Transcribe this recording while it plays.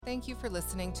Thank you for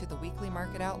listening to the Weekly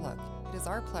Market Outlook. It is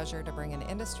our pleasure to bring an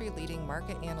industry-leading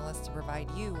market analyst to provide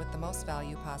you with the most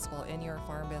value possible in your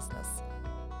farm business.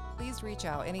 Please reach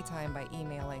out anytime by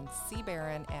emailing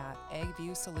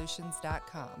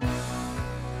cbarron@agviewsolutions.com.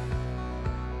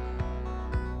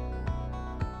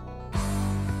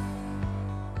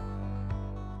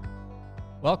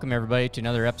 Welcome, everybody, to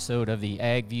another episode of the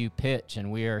AgView Pitch,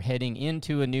 and we are heading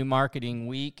into a new marketing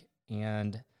week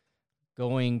and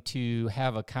going to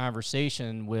have a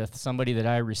conversation with somebody that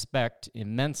I respect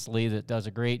immensely that does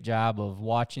a great job of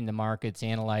watching the markets,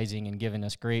 analyzing, and giving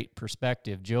us great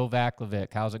perspective. Joe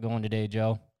Vaclavic. How's it going today,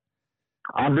 Joe?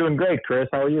 I'm doing great, Chris.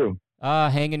 How are you?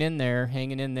 Hanging in there.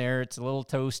 It's a little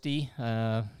toasty.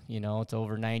 It's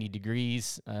over 90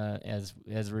 degrees as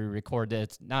we record that.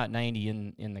 It's not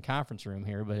 90 in the conference room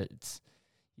here, but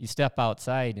you step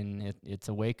outside and it's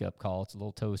a wake-up call. It's a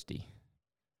little toasty.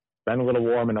 Been a little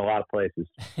warm in a lot of places.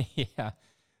 Yeah.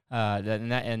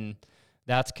 And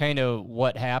that's kind of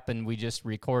what happened. We just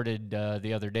recorded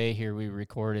the other day here. We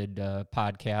recorded a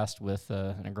podcast with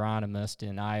an agronomist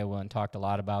in Iowa and talked a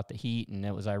lot about the heat. And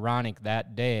it was ironic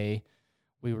that day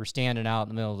we were standing out in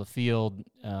the middle of the field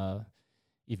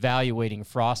evaluating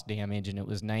frost damage, and it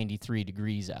was 93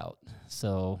 degrees out.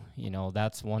 So,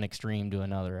 that's one extreme to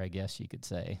another, I guess you could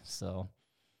say. So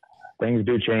things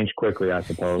do change quickly, I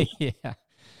suppose. Yeah,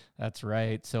 that's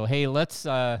right. So, hey, let's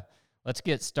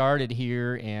get started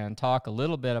here and talk a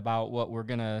little bit about what we're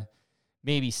going to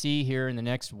maybe see here in the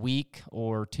next week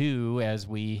or two as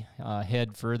we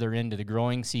head further into the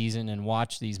growing season and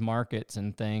watch these markets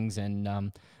and things. And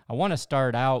I want to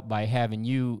start out by having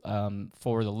you,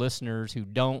 for the listeners who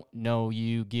don't know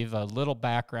you, give a little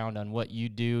background on what you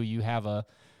do. You have a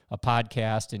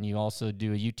podcast, and you also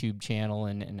do a YouTube channel,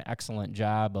 and an excellent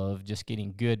job of just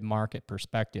getting good market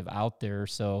perspective out there.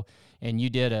 So, and you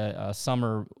did a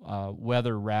summer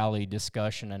weather rally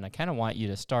discussion, and I kind of want you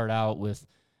to start out with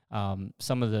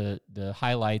some of the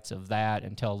highlights of that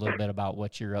and tell a little bit about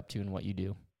what you're up to and what you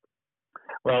do.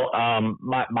 Well,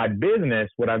 my business,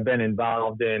 what I've been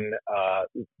involved in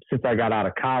since I got out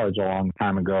of college a long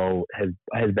time ago,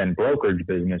 has been brokerage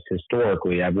business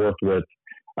historically. I've worked with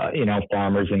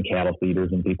farmers and cattle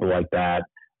feeders and people like that,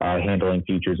 handling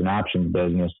futures and options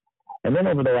business. And then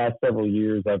over the last several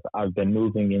years, I've been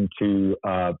moving into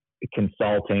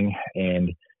consulting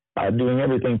and doing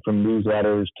everything from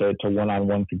newsletters to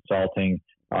one-on-one consulting.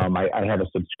 I have a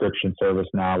subscription service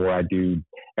now where I do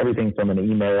everything from an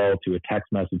email to a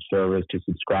text message service to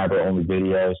subscriber-only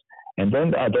videos. And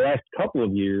then the last couple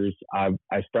of years, I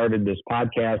started this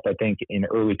podcast, I think in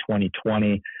early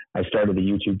 2020. I started the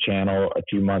YouTube channel a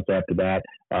few months after that.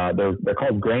 They're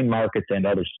called Grain Markets and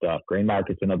Other Stuff. Grain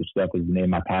Markets and Other Stuff is the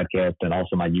name of my podcast and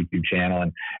also my YouTube channel.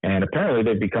 And apparently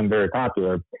they've become very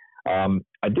popular.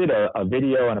 I did a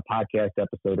video and a podcast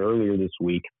episode earlier this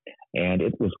week, and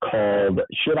it was called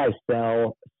 "Should I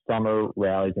Sell Summer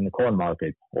Rallies in the Corn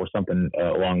Market?" or something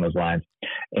along those lines.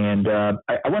 And I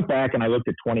went back and I looked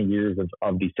at 20 years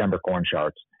of December corn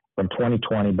charts from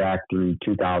 2020 back through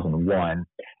 2001.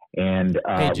 And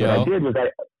hey, Joe. what I did was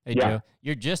Joe,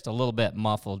 you're just a little bit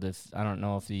muffled. I don't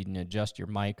know if you can adjust your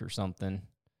mic or something.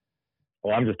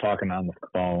 Well, I'm just talking on the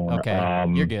phone. Okay,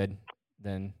 you're good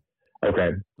then. Okay.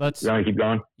 You want to keep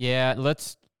going? Yeah,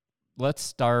 let's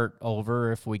start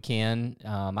over if we can.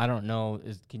 I don't know.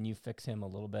 Can you fix him a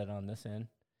little bit on this end?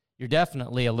 You're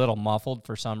definitely a little muffled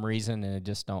for some reason, and I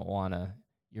just don't want to.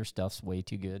 Your stuff's way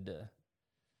too good to.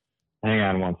 Hang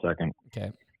on one second.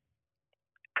 Okay.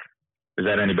 Is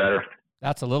that any better?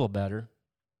 That's a little better.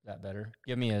 Is that better?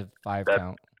 Give me a 5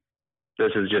 count.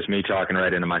 This is just me talking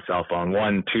right into my cell phone.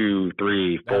 1, 2,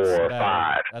 3, 4,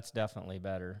 5. That's definitely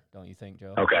better, don't you think,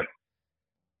 Joe? Okay.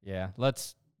 Yeah,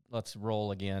 let's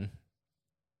roll again.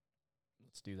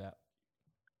 Let's do that.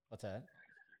 What's that?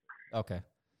 Okay.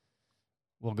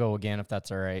 We'll go again if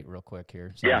that's all right real quick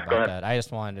here. Sorry about go ahead. that. I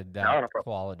just wanted that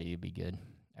quality to be good.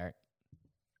 All right.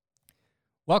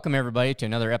 Welcome, everybody, to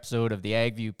another episode of the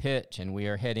AgView Pitch, and we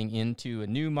are heading into a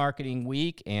new marketing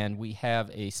week, and we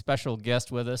have a special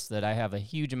guest with us that I have a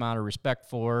huge amount of respect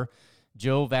for,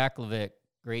 Joe Vaclavic.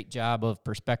 Great job of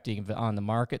perspective on the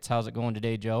markets. How's it going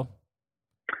today, Joe?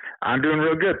 I'm doing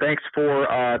real good. Thanks for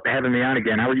having me on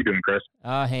again. How are you doing, Chris?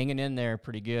 Hanging in there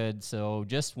pretty good. So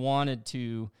just wanted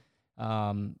to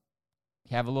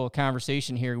have a little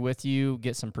conversation here with you,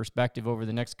 get some perspective over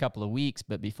the next couple of weeks.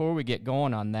 But before we get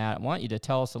going on that, I want you to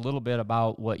tell us a little bit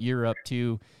about what you're up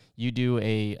to. You do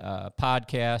a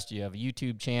podcast, you have a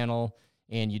YouTube channel,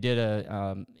 and you did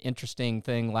a interesting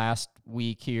thing last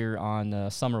week here on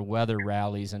summer weather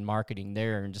rallies and marketing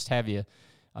there. And just have you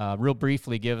real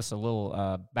briefly, give us a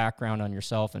little background on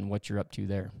yourself and what you're up to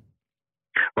there.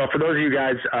 Well, for those of you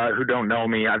guys who don't know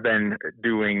me, I've been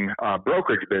doing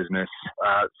brokerage business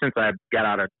since I got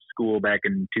out of school back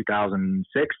in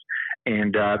 2006.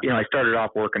 And, I started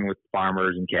off working with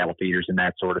farmers and cattle feeders and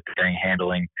that sort of thing,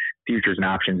 handling futures and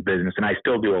options business. And I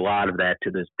still do a lot of that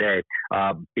to this day.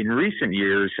 In recent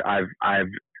years,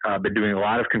 I've been doing a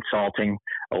lot of consulting,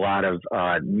 a lot of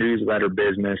newsletter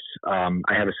business.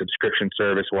 I have a subscription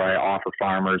service where I offer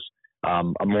farmers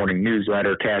a morning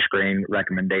newsletter, cash grain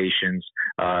recommendations.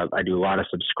 I do a lot of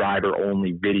subscriber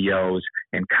only videos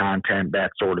and content, that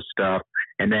sort of stuff.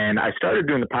 And then I started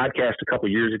doing the podcast a couple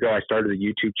of years ago. I started a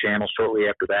YouTube channel shortly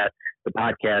after that. The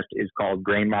podcast is called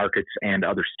Grain Markets and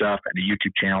Other Stuff, and the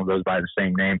YouTube channel goes by the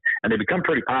same name. And they've become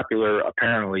pretty popular,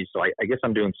 apparently, so I guess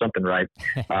I'm doing something right.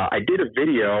 I did a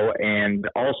video and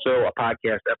also a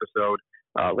podcast episode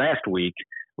last week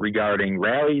regarding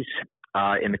rallies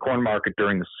in the corn market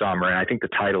during the summer. And I think the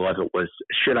title of it was,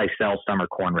 Should I Sell Summer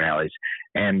Corn Rallies?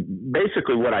 And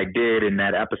basically what I did in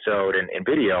that episode and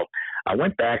video, I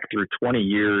went back through 20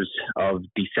 years of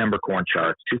December corn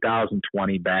charts,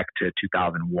 2020 back to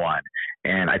 2001.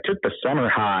 And I took the summer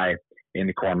high in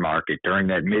the corn market during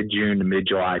that mid-June to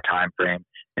mid-July timeframe,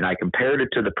 and I compared it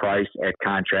to the price at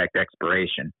contract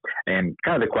expiration. And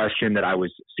kind of the question that I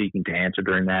was seeking to answer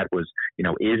during that was, is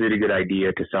it a good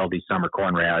idea to sell these summer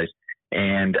corn rallies?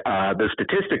 And the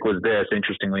statistic was this,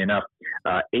 interestingly enough,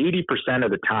 80% of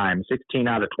the time, 16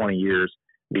 out of 20 years,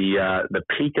 the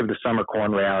peak of the summer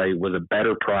corn rally was a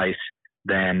better price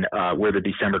than where the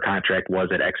December contract was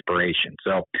at expiration.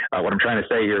 So what I'm trying to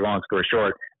say here, long story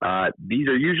short, these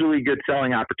are usually good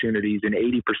selling opportunities in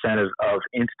 80% of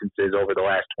instances over the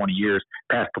last 20 years.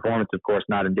 Past performance, of course,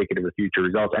 not indicative of future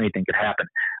results. Anything could happen.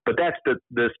 But that's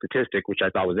the statistic, which I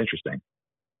thought was interesting.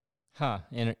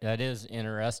 That is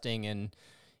interesting. And,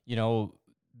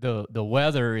 the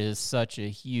weather is such a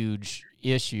huge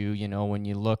issue, when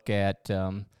you look at,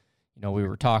 we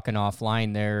were talking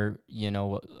offline there,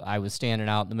 I was standing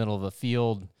out in the middle of a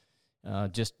field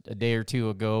just a day or two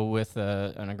ago with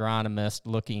an agronomist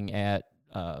looking at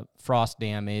frost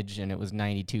damage, and it was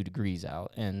 92 degrees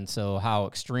out. And so how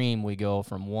extreme we go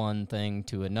from one thing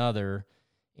to another.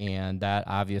 And that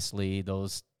obviously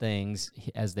those things,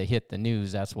 as they hit the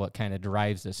news, that's what kind of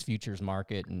drives this futures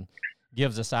market and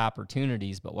gives us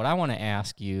opportunities. But what I want to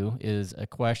ask you is a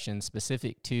question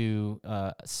specific to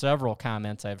several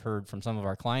comments I've heard from some of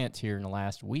our clients here in the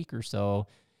last week or so,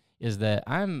 is that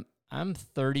I'm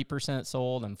 30%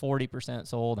 sold, I'm 40%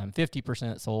 sold, I'm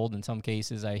 50% sold in some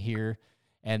cases I hear.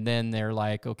 And then they're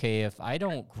like, okay, if I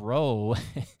don't grow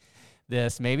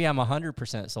this, maybe I'm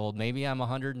 100% sold, maybe I'm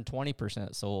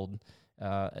 120% sold.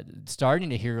 Starting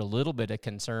to hear a little bit of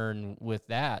concern with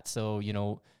that. So,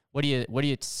 what do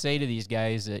you say to these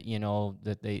guys that,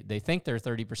 that they think they're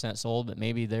 30% sold, but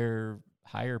maybe they're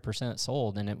higher percent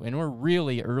sold? And we're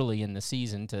really early in the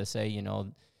season to say, you're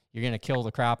going to kill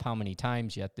the crop how many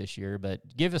times yet this year, but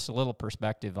give us a little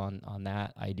perspective on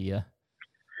that idea.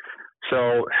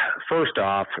 So first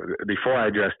off, before I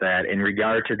address that, in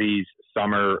regard to these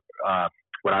summer,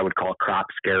 what I would call crop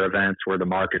scare events where the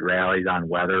market rallies on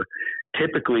weather,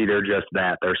 typically they're just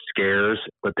that. They're scares,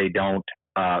 but they don't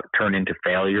turn into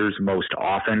failures most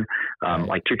often.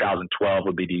 Like 2012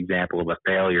 would be the example of a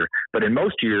failure. But in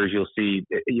most years, you'll see,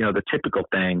 the typical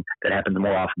thing that happens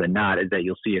more often than not is that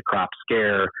you'll see a crop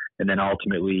scare, and then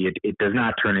ultimately it does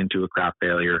not turn into a crop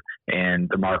failure, and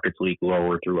the markets leak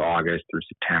lower through August, through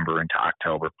September, into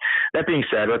October. That being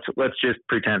said, let's just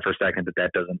pretend for a second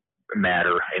that doesn't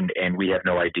matter, and we have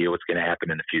no idea what's going to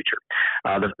happen in the future.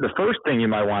 The first thing you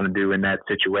might want to do in that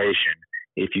situation,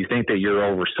 if you think that you're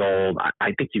oversold,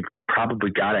 I think you've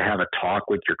probably got to have a talk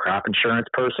with your crop insurance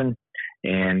person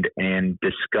and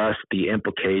discuss the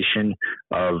implication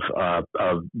of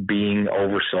being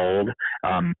oversold.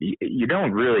 You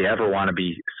don't really ever want to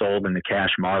be sold in the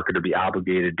cash market or be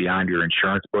obligated beyond your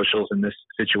insurance bushels in this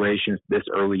situation this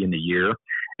early in the year.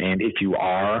 And if you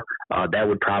are, that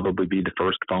would probably be the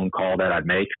first phone call that I'd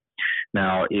make.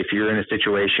 Now, if you're in a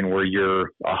situation where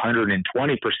you're 120%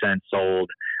 sold,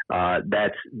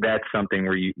 that's something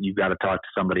where you've got to talk to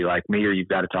somebody like me, or you've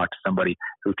got to talk to somebody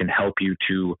who can help you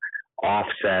to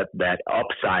offset that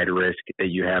upside risk that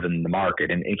you have in the market.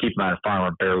 And keep in mind, a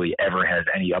farmer barely ever has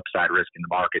any upside risk in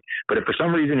the market. But if for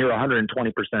some reason you're 120%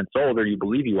 sold, or you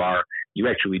believe you are, you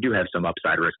actually do have some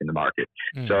upside risk in the market.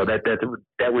 Mm-hmm. So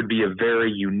that would be a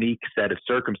very unique set of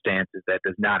circumstances that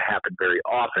does not happen very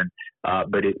often,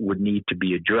 but it would need to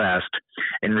be addressed.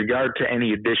 In regard to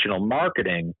any additional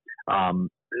marketing,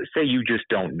 say you just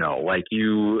don't know, like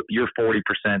you're 40%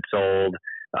 sold,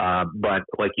 But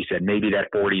like you said, maybe that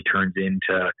 40 turns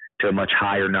into a much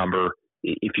higher number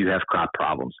if you have crop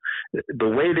problems. The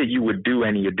way that you would do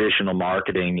any additional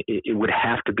marketing, it would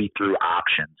have to be through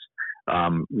options,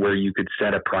 where you could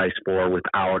set a price floor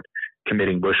without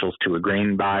committing bushels to a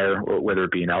grain buyer, whether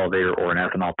it be an elevator or an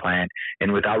ethanol plant,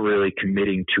 and without really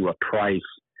committing to a price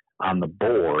on the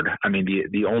board. I mean,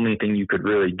 the only thing you could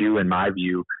really do, in my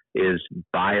view, is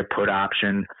buy a put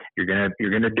option. You're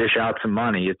gonna dish out some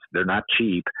money. They're not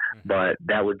cheap, but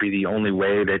that would be the only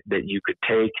way that you could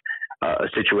take a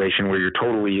situation where you're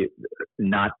totally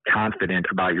not confident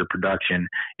about your production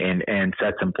and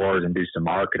set some floors and do some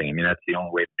marketing. I mean, that's the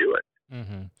only way to do it.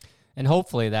 Mm-hmm. And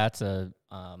hopefully that's a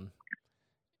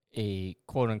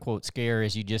quote unquote scare,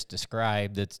 as you just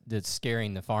described, that's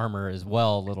scaring the farmer as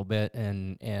well a little bit,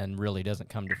 and really doesn't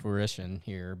come to fruition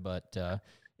here. But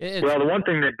well, the one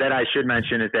thing that I should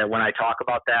mention is that when I talk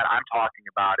about that, I'm talking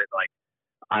about it like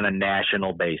on a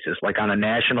national basis. Like on a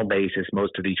national basis,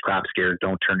 most of these crop scares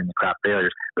don't turn into crop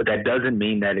failures, but that doesn't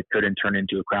mean that it couldn't turn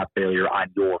into a crop failure on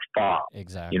your farm.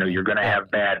 Exactly. You know, you're going to have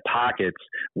bad pockets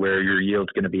where your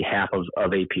yield's going to be half of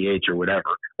APH or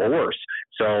whatever, or worse.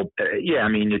 So yeah, I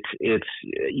mean, it's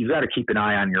you've got to keep an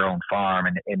eye on your own farm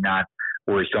and not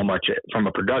worry so much from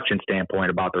a production standpoint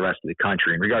about the rest of the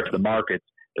country. In regards to the markets,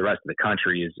 the rest of the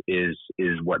country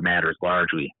is what matters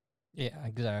largely. Yeah,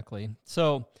 exactly.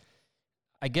 So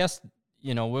I guess,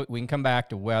 you know, we can come back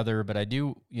to weather, but I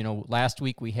do, you know, last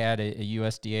week we had a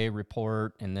USDA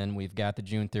report, and then we've got the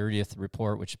June 30th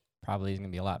report, which probably is going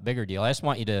to be a lot bigger deal. I just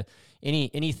want you to,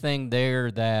 anything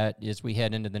there that as we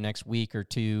head into the next week or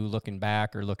two, looking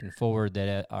back or looking forward,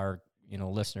 that our, you know,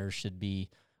 listeners should be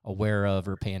aware of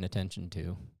or paying attention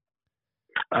to.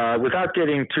 Without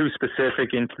getting too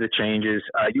specific into the changes,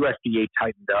 USDA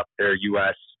tightened up their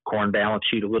U.S. corn balance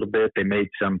sheet a little bit. They made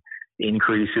some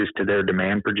increases to their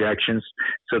demand projections.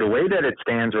 So the way that it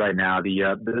stands right now,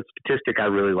 the statistic I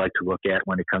really like to look at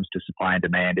when it comes to supply and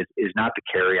demand is not the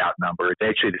carryout number. It's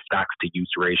actually the stocks to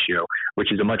use ratio,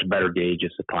 which is a much better gauge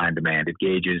of supply and demand. It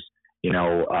gauges, you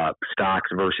know, stocks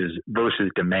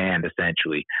versus demand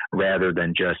essentially, rather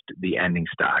than just the ending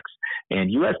stocks.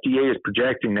 And USDA is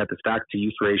projecting that the stocks to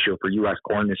use ratio for U.S.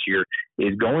 corn this year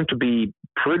is going to be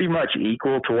pretty much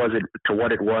equal to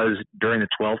what it was during the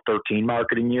 12-13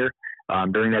 marketing year,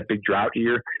 during that big drought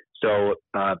year. So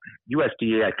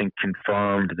USDA, I think,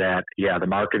 confirmed that, yeah, the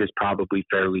market is probably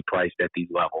fairly priced at these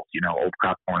levels. You know, old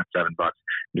crop corn at $7,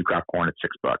 new crop corn at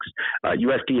 $6.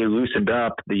 USDA loosened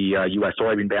up the U.S.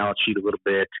 soybean balance sheet a little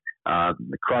bit.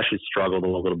 The crush has struggled a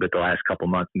little bit the last couple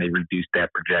months, and they reduced that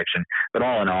projection. But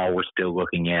all in all, we're still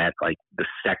looking at like the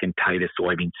second tightest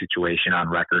soybean situation on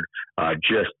record,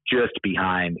 just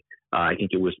behind. I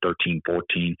think it was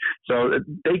 13-14. So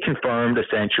they confirmed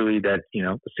essentially that, you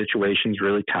know, the situation's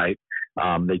really tight.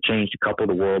 They changed a couple of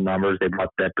the world numbers. They brought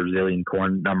that Brazilian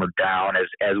corn number down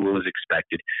as was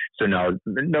expected. So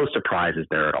no surprises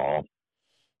there at all.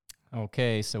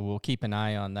 Okay, so we'll keep an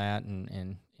eye on that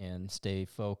and stay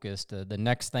focused. The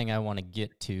next thing I want to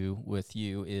get to with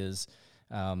you is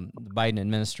the Biden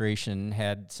administration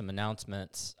had some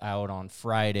announcements out on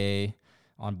Friday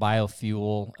on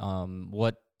biofuel.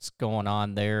 What's going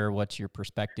on there? What's your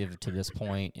perspective to this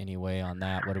point anyway on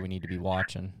that? What do we need to be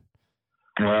watching?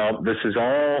 Well, this is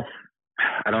all,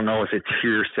 I don't know if it's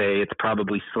hearsay. It's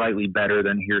probably slightly better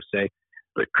than hearsay.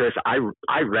 But Chris,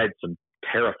 I read some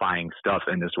terrifying stuff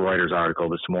in this Reuters article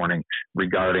this morning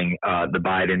regarding the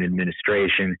Biden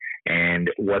administration and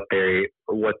what they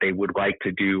would like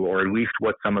to do, or at least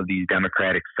what some of these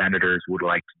Democratic senators would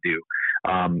like to do.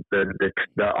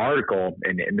 The article,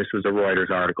 and this was a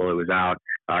Reuters article, it was out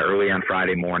early on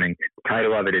Friday morning. The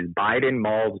title of it is "Biden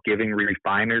Mulls Giving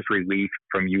Refiners Relief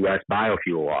from U.S.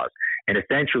 Biofuel Laws." And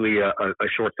essentially a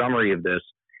short summary of this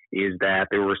is that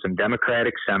there were some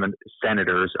Democratic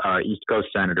senators, East Coast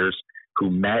senators, who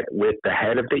met with the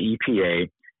head of the EPA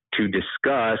to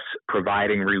discuss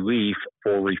providing relief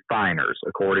for refiners,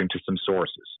 according to some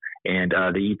sources. And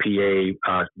the EPA,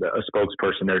 a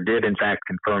spokesperson there, did in fact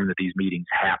confirm that these meetings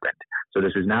happened. So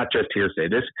this is not just hearsay.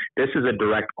 This is a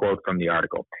direct quote from the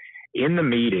article. In the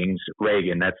meetings,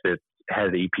 Reagan, that's the head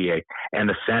of the EPA, and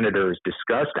the senators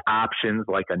discussed options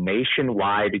like a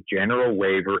nationwide general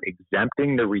waiver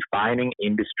exempting the refining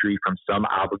industry from some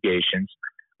obligations,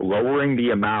 lowering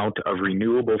the amount of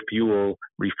renewable fuel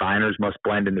refiners must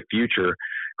blend in the future,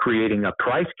 creating a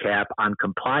price cap on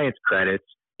compliance credits,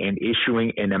 and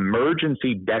issuing an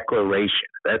emergency declaration.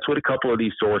 That's what a couple of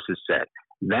these sources said.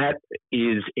 That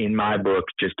is, in my book,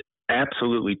 just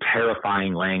absolutely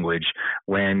terrifying language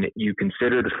when you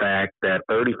consider the fact that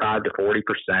 35 to 40%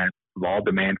 of all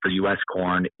demand for U.S.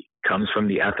 corn comes from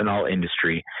the ethanol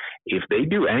industry. If they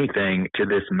do anything to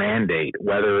this mandate,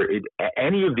 whether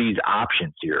any of these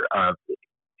options here,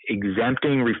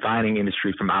 exempting refining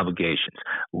industry from obligations,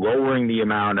 lowering the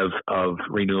amount of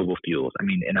renewable fuels. I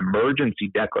mean, an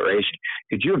emergency declaration.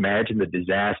 Could you imagine the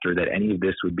disaster that any of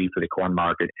this would be for the corn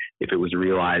market if it was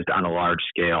realized on a large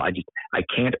scale? I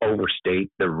can't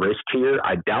overstate the risk here.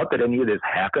 I doubt that any of this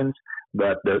happens,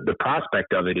 but the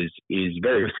prospect of it is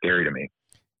very scary to me.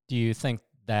 Do you think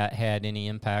that had any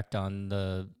impact on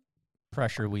the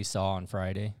pressure we saw on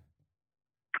Friday?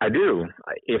 I do.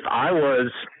 If I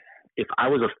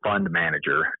was a fund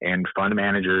manager, and fund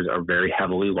managers are very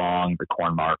heavily long the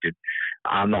corn market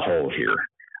on the whole here,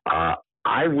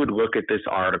 I would look at this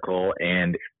article,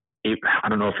 and I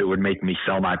don't know if it would make me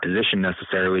sell my position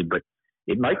necessarily, but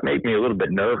it might make me a little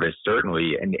bit nervous,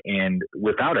 certainly. And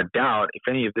without a doubt, if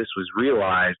any of this was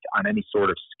realized on any sort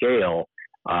of scale,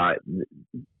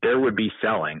 there would be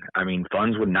selling. I mean,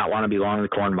 funds would not want to be long the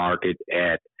corn market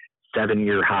at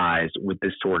 7-year highs with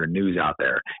this sort of news out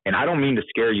there. And I don't mean to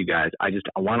scare you guys. I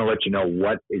want to let you know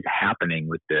what is happening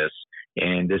with this.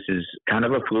 And this is kind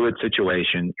of a fluid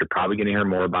situation. You're probably going to hear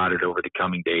more about it over the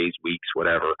coming days, weeks,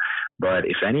 whatever. But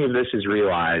if any of this is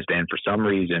realized, and for some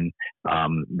reason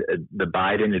the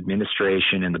Biden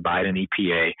administration and the Biden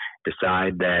EPA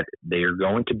decide that they are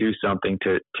going to do something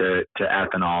to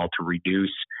ethanol to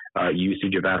reduce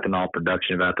usage of ethanol,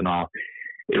 production of ethanol,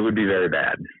 it would be very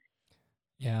bad.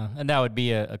 Yeah, and that would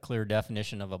be a clear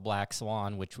definition of a black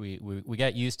swan, which we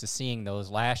got used to seeing those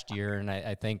last year, and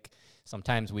I think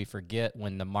sometimes we forget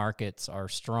when the markets are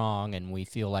strong and we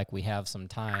feel like we have some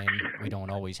time. We don't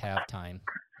always have time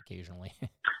occasionally.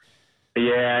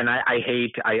 Yeah, and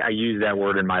I use that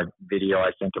word in my video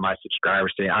I sent to my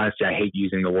subscribers today. Honestly, I hate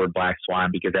using the word black swan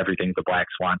because everything's a black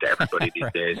swan to everybody these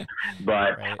right. days.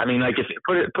 But right. I mean, like, if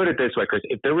put it this way, Chris,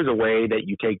 if there was a way that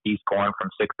you take these corn from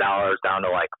 $6 down to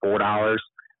like $4,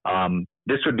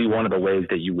 this would be one of the ways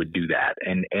that you would do that.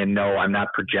 And no, I'm not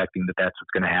projecting that that's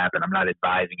what's going to happen. I'm not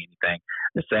advising anything.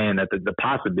 I'm just saying that the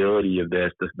possibility of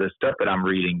this, the stuff that I'm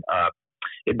reading,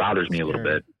 it bothers me a little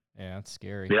bit. Yeah, it's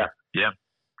scary. Yeah.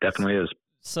 Definitely is.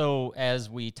 So as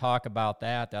we talk about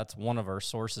that, that's one of our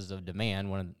sources of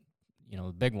demand, one of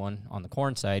the big one on the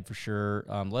corn side for sure.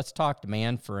 Let's talk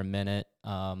demand for a minute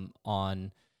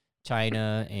on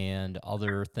China and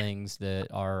other things that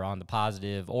are on the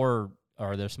positive, or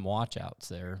are there some watch-outs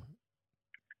there?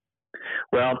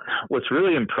 Well, what's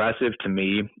really impressive to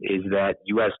me is that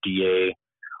USDA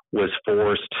was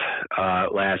forced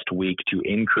last week to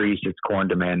increase its corn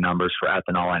demand numbers for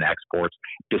ethanol and exports,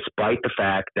 despite the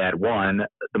fact that, one,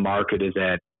 the market is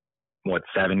at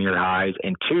 7-year highs,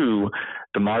 and two,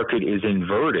 the market is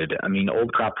inverted. I mean,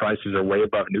 old crop prices are way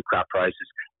above new crop prices,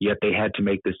 yet they had to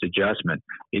make this adjustment.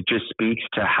 It just speaks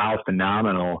to how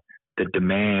phenomenal the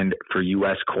demand for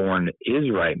U.S. corn is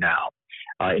right now.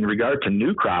 In regard to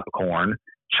new crop corn,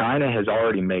 China has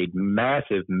already made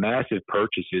massive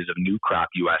purchases of new crop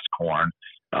U.S. corn,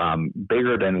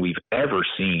 bigger than we've ever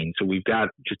seen. So we've got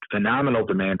just phenomenal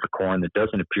demand for corn that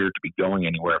doesn't appear to be going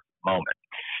anywhere at the moment.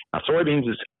 Now, soybeans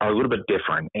are a little bit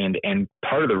different, and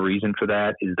part of the reason for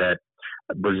that is that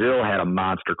Brazil had a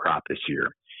monster crop this year,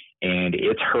 and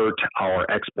it's hurt our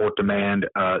export demand,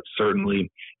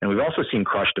 certainly. And we've also seen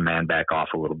crush demand back off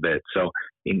a little bit. So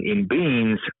in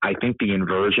beans, I think the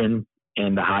inversion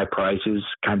and the high prices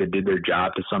kind of did their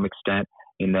job to some extent,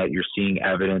 in that you're seeing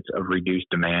evidence of reduced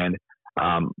demand.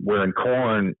 Where in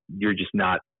corn, you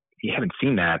haven't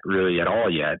seen that really at all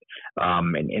yet.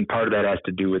 And part of that has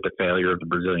to do with the failure of the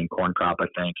Brazilian corn crop, I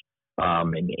think.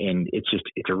 And it's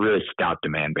a really stout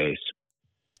demand base.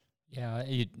 Yeah,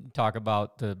 you talk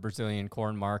about the Brazilian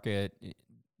corn market,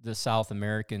 the South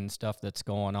American stuff that's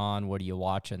going on. What are you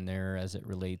watching there as it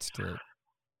relates to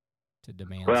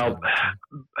demand?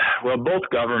 Well, both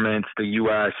governments, the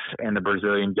U.S. and the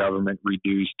Brazilian government,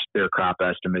 reduced their crop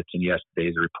estimates in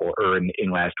yesterday's report, or in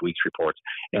last week's reports,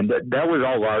 and that was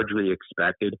all largely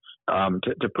expected.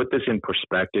 To put this in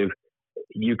perspective,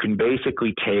 you can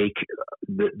basically take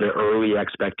the early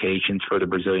expectations for the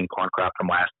Brazilian corn crop from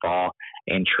last fall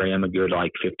and trim a good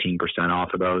 15% off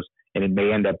of those, and it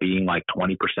may end up being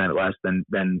 20% less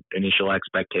than initial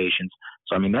expectations.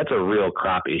 So, I mean, that's a real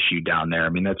crop issue down there. I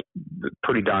mean, that's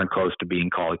pretty darn close to being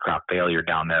called a crop failure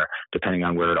down there, depending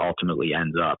on where it ultimately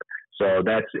ends up. So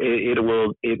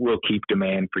it will keep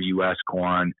demand for U.S.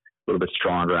 corn a little bit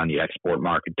stronger on the export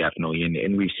market, definitely,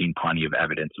 and we've seen plenty of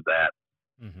evidence of that.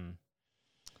 Mm-hmm.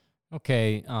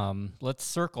 Okay, let's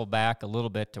circle back a little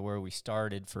bit to where we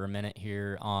started for a minute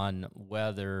here on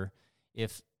whether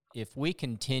if we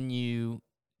continue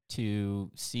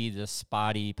to see the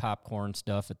spotty popcorn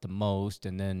stuff at the most.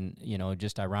 And then,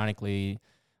 just ironically,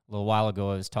 a little while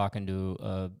ago, I was talking to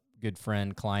a good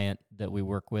friend, client that we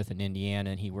work with in Indiana,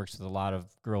 and he works with a lot of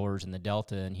growers in the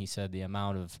Delta, and he said the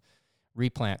amount of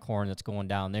replant corn that's going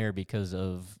down there because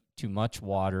of too much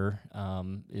water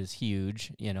is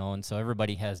huge, and so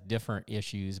everybody has different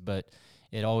issues, but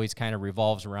it always kind of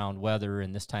revolves around weather,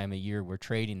 and this time of year we're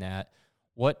trading that.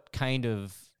 What kind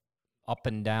of up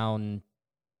and down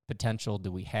potential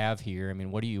do we have here? I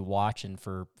mean, what are you watching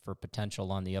for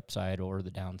potential on the upside or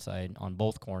the downside on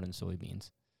both corn and soybeans?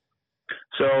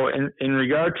 So in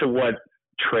regard to what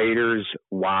traders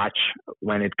watch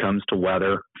when it comes to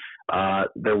weather,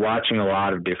 they're watching a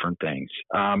lot of different things.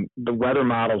 The weather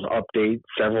models update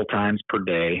several times per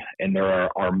day, and there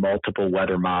are multiple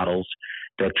weather models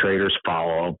that traders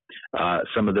follow.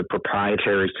 Some of the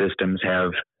proprietary systems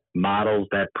have models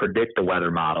that predict the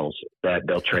weather models that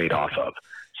they'll trade off of.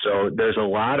 So there's a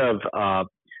lot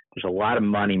of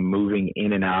money moving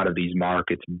in and out of these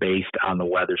markets based on the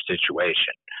weather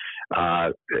situation.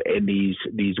 In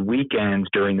these weekends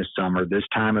during the summer, this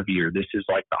time of year, this is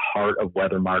like the heart of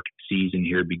weather market season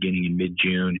here, beginning in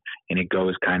mid-June, and it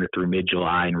goes kind of through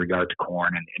mid-July in regard to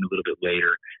corn and a little bit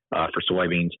later for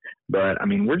soybeans. But I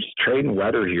mean, we're just trading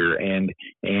weather here, and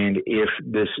if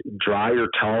this drier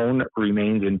tone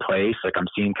remains in place, like I'm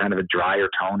seeing kind of a drier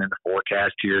tone in the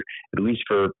forecast here, at least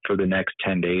for the next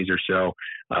 10 days or so,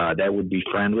 that would be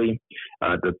friendly.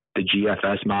 The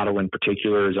GFS model in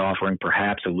particular is offering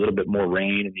perhaps a little bit more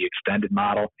rain in the extended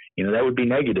model. That would be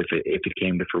negative if it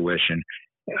came to fruition.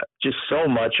 Just so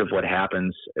much of what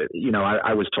happens,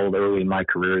 I was told early in my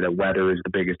career that weather is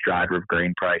the biggest driver of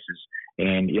grain prices.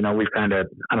 And, we've I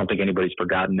don't think anybody's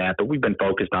forgotten that, but we've been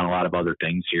focused on a lot of other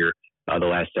things here the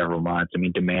last several months. I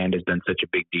mean, demand has been such a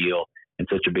big deal and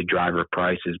such a big driver of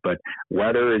prices, but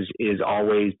weather is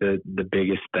always the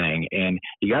biggest thing. And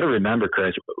you got to remember,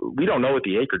 Chris, we don't know what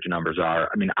the acreage numbers are.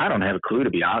 I mean, I don't have a clue,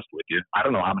 to be honest with you. I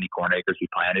don't know how many corn acres we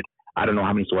planted. I don't know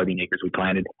how many soybean acres we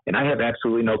planted, and I have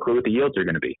absolutely no clue what the yields are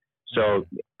going to be. So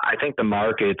I think the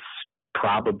markets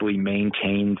probably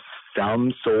maintain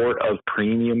some sort of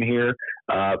premium here,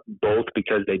 both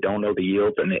because they don't know the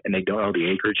yields and they don't know the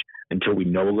acreage until we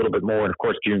know a little bit more. And of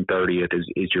course, June 30th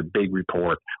is your big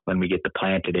report when we get the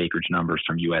planted acreage numbers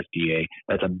from USDA.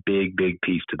 That's a big, big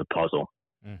piece to the puzzle.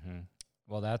 Mm-hmm.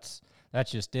 Well, that's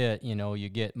just it. You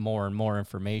get more and more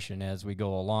information as we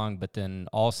go along, but then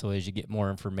also as you get more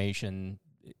information,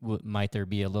 might there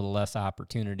be a little less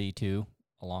opportunity too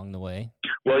along the way?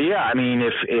 Well, yeah. I mean,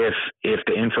 if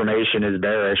the information is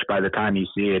bearish, by the time you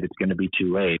see it, it's going to be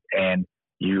too late, and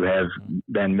you have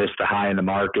then missed the high in the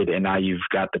market, and now you've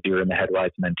got the deer in the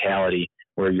headlights mentality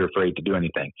where you're afraid to do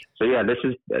anything. So yeah, this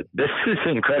is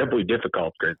incredibly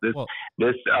difficult, Chris.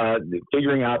 This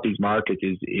figuring out these markets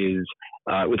is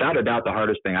without a doubt the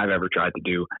hardest thing I've ever tried to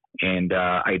do, and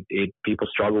people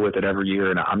struggle with it every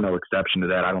year, and I'm no exception to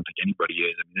that. I don't think anybody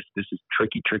is. I mean, this is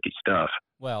tricky stuff.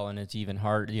 Well, and it's even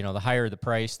hard. The higher the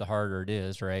price, the harder it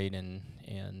is, right? And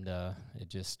it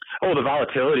just the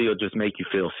volatility will just make you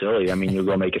feel silly. I mean, you'll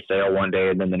go make a sale one day,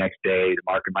 and then the next day the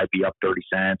market might be up 30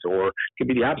 cents, or it could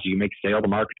be the opposite. You make a sale, the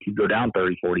market could go down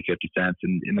 30, 40, 50 cents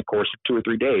in the course of 2 or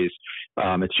 3 days.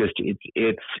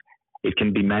 It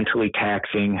can be mentally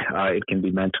taxing. It can be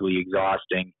mentally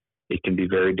exhausting. It can be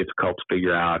very difficult to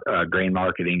figure out. Grain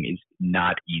marketing is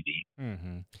not easy.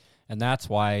 Mm-hmm. And that's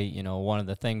why, one of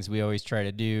the things we always try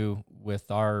to do with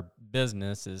our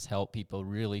business is help people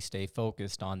really stay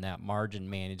focused on that margin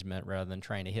management rather than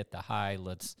trying to hit the high.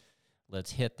 Let's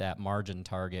hit that margin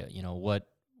target.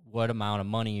 What amount of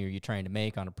money are you trying to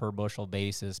make on a per bushel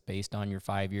basis based on your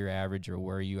 5-year average, or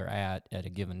where you are at a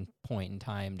given point in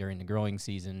time during the growing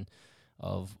season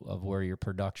of where your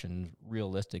production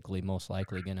realistically most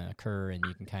likely going to occur, and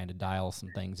you can kind of dial some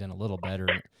things in a little better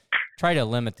and try to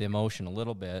limit the emotion a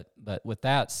little bit. But with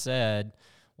that said,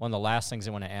 one of the last things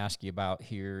I want to ask you about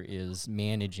here is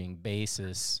managing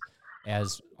basis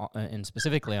and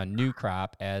specifically on new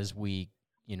crop as we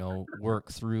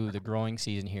work through the growing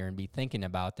season here, and be thinking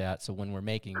about that. So when we're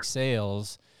making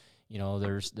sales,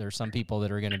 there's some people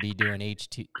that are going to be doing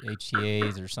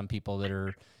HTAs, there's some people that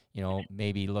are,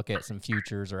 maybe look at some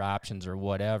futures or options or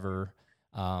whatever.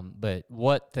 But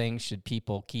what things should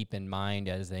people keep in mind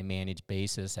as they manage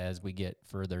basis as we get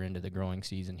further into the growing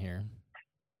season here?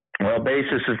 Well,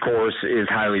 basis, of course, is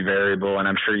highly variable, and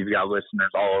I'm sure you've got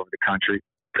listeners all over the country,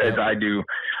 as I do.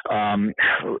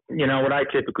 What I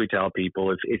typically tell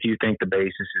people, if you think the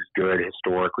basis is good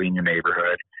historically in your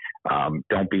neighborhood,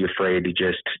 don't be afraid to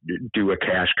just do a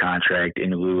cash contract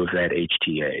in lieu of that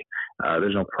HTA.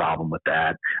 There's no problem with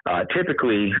that.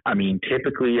 Typically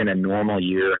in a normal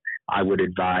year, I would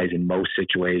advise in most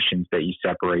situations that you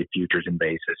separate futures and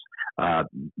basis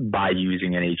by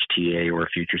using an HTA or a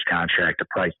futures contract to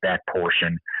price that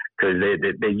portion, because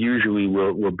they usually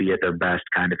will be at their best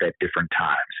kind of at different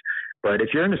times. But if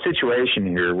you're in a situation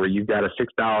here where you've got a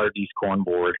 $6 East corn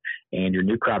board and your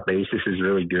new crop basis is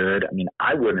really good, I mean,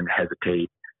 I wouldn't hesitate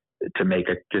to make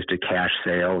just a cash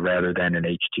sale rather than an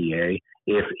HTA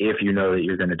if you know that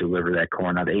you're going to deliver that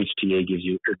corn. Now, the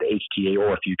HTA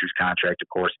or a futures contract, of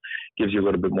course, gives you a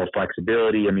little bit more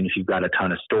flexibility. I mean, if you've got a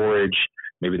ton of storage,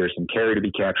 maybe there's some carry to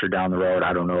be captured down the road.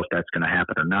 I don't know if that's going to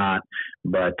happen or not,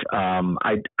 but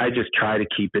I just try to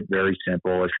keep it very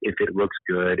simple. If it looks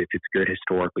good, if it's good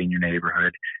historically in your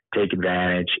neighborhood, take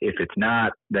advantage. If it's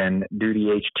not, then do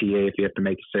the HTA if you have to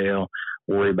make a sale.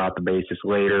 Worry about the basis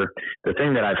later. The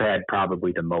thing that I've had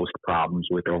probably the most problems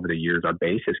with over the years are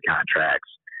basis contracts,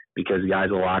 because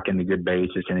guys will lock in the good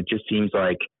basis, and it just seems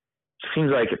like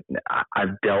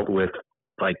I've dealt with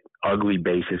like ugly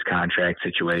basis contract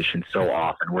situations so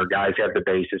often where guys have the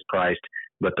basis priced,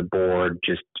 but the board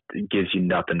just gives you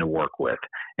nothing to work with.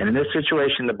 And in this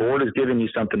situation, the board is giving you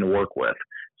something to work with.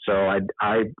 So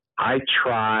I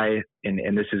try,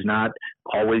 and this is not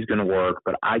always going to work,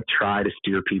 but I try to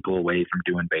steer people away from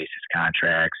doing basis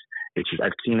contracts. It's just,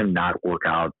 I've seen them not work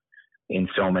out in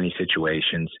so many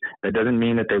situations. That doesn't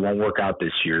mean that they won't work out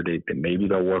this year. Maybe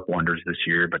they'll work wonders this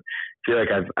year, but I feel like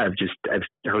I've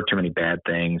heard too many bad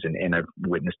things and I've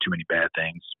witnessed too many bad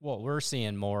things. What we're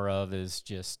seeing more of is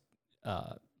just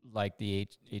like the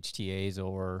HTAs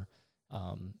or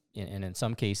and in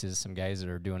some cases, some guys that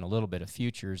are doing a little bit of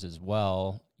futures as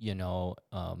well,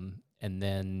 and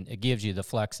then it gives you the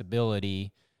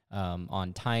flexibility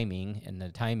on timing, and the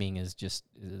timing is just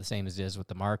the same as it is with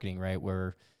the marketing, right?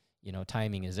 Where,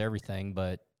 timing is everything,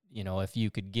 but, if you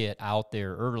could get out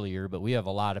there earlier, but we have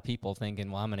a lot of people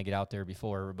thinking, well, I'm going to get out there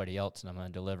before everybody else and I'm going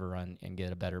to deliver and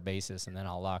get a better basis and then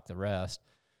I'll lock the rest.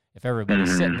 If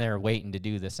everybody's sitting there waiting to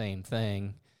do the same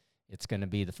thing, it's going to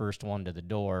be the first one to the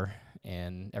door,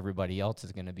 and everybody else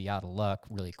is going to be out of luck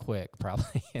really quick,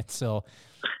 probably. And so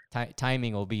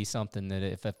timing will be something that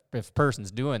if a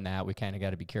person's doing that, we kind of got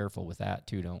to be careful with that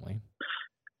too, don't we?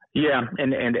 Yeah,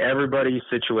 and everybody's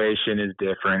situation is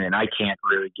different, and I can't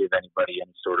really give anybody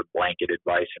any sort of blanket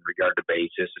advice in regard to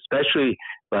basis, especially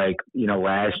like,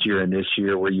 last year and this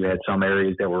year where you had some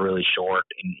areas that were really short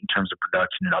in terms of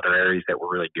production and other areas that were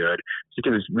really good. So it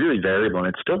was really variable, and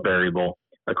it's still variable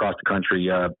across the country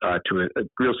to a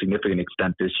real significant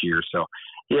extent this year. So,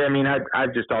 yeah, I mean,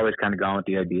 I've just always kind of gone with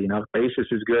the idea, if basis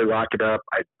is good, lock it up.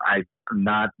 I'm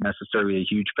not necessarily a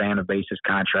huge fan of basis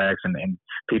contracts, and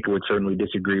people would certainly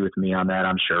disagree with me on that,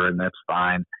 I'm sure, and that's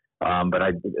fine. But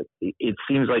it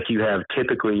seems like you have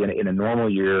typically in a normal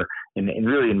year, and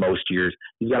really in most years,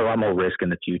 you've got a lot more risk in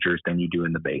the futures than you do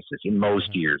in the basis. In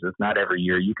most years, it's not every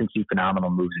year. You can see phenomenal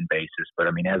moves in basis, but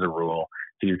I mean, as a rule,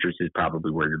 futures is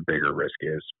probably where your bigger risk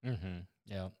is. Mm-hmm.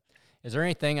 Yeah. Is there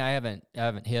anything I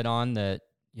haven't hit on that,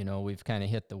 we've kind of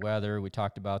hit the weather? We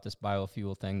talked about this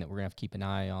biofuel thing that we're gonna have to keep an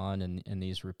eye on, and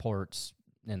these reports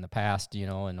in the past,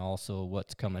 and also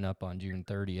what's coming up on June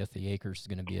 30th. The acres is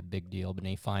going to be a big deal, but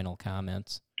any final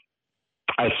comments?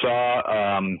 I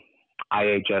saw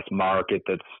IHS Market,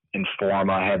 that's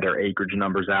Informa, had their acreage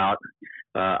numbers out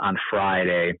on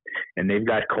Friday, and they've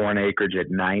got corn acreage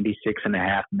at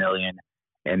 96.5 million,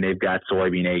 and they've got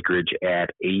soybean acreage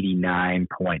at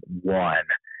 89.1.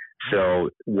 So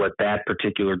what that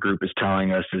particular group is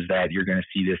telling us is that you're going to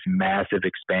see this massive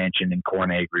expansion in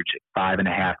corn acreage at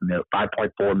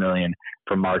 5.4 million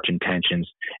for March intentions,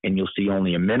 and you'll see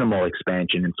only a minimal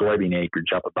expansion in soybean acreage,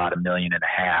 up about 1.5 million.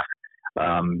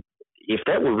 If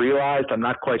that were realized, I'm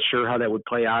not quite sure how that would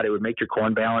play out. It would make your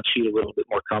corn balance sheet a little bit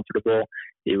more comfortable.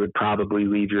 It would probably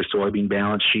leave your soybean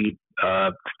balance sheet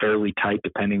fairly tight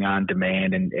depending on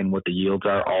demand and what the yields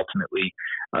are ultimately.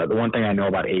 The one thing I know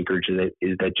about acreage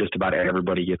is that just about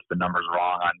everybody gets the numbers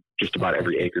wrong on just about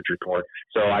every acreage report.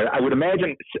 So I would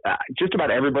imagine just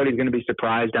about everybody's going to be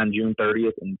surprised on June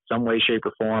 30th in some way, shape,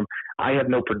 or form. I have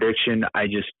no prediction.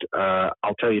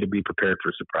 I'll tell you to be prepared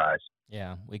for surprise.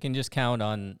 Yeah, we can just count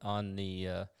on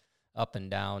the up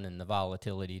and down and the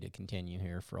volatility to continue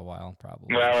here for a while,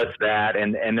 probably. Well, it's that,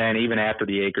 and then even after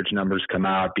the acreage numbers come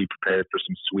out, be prepared for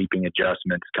some sweeping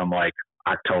adjustments come like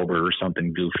October or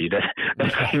something goofy.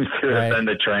 That seems to have been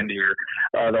the trend here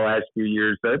the last few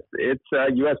years. It's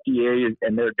USDA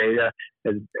and their data.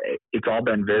 It's all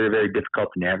been very, very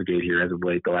difficult to navigate here as of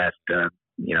late, the last 2-3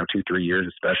 years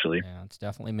especially. Yeah, it's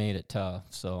definitely made it tough.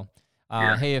 So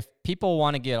Hey, if people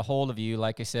want to get a hold of you,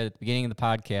 like I said at the beginning of the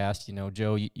podcast,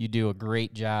 Joe, you do a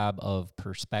great job of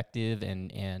perspective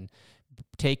and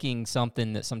taking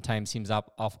something that sometimes seems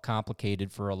awful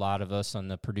complicated for a lot of us on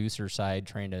the producer side,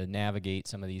 trying to navigate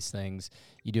some of these things.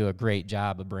 You do a great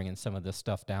job of bringing some of this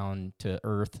stuff down to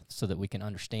earth so that we can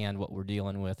understand what we're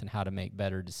dealing with and how to make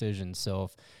better decisions. So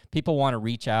if people want to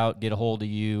reach out, get a hold of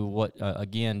you,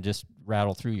 again, just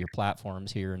rattle through your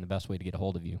platforms here and the best way to get a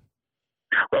hold of you.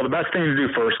 Well, the best thing to do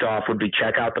first off would be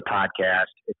check out the podcast.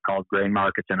 It's called Grain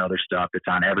Markets and Other Stuff. It's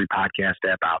on every podcast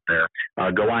app out there.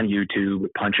 Go on YouTube,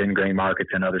 punch in Grain Markets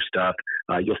and Other Stuff.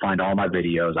 You'll find all my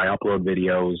videos. I upload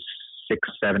videos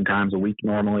 6-7 times a week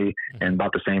normally, and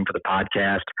about the same for the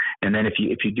podcast. And then if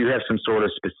you do have some sort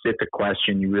of specific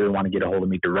question, you really want to get a hold of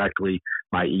me directly,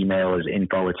 my email is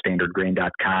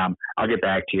info@standardgrain.com. I'll get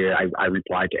back to you. I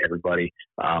reply to everybody.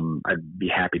 I'd be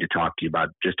happy to talk to you about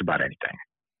just about anything.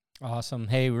 Awesome.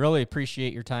 Hey, we really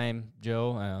appreciate your time,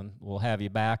 Joe. We'll have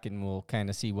you back, and we'll kind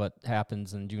of see what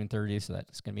happens on June 30th, so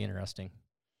that's going to be interesting.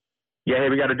 Yeah, hey,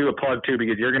 we got to do a plug, too,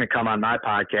 because you're going to come on my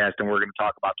podcast, and we're going to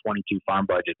talk about 22 farm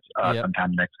budgets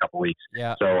sometime the next couple of weeks.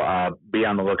 Yeah. So be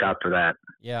on the lookout for that.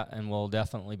 Yeah, and we'll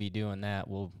definitely be doing that.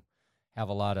 We'll have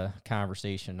a lot of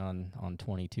conversation on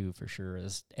 22 for sure,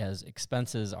 as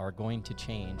expenses are going to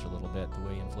change a little bit, the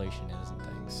way inflation is and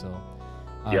things. So,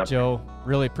 Joe,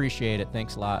 really appreciate it.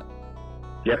 Thanks a lot.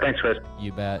 Yeah, thanks, Chris.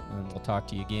 You bet. And we'll talk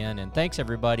to you again. And thanks,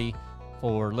 everybody,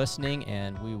 for listening.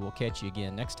 And we will catch you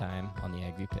again next time on the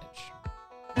AgView Pitch.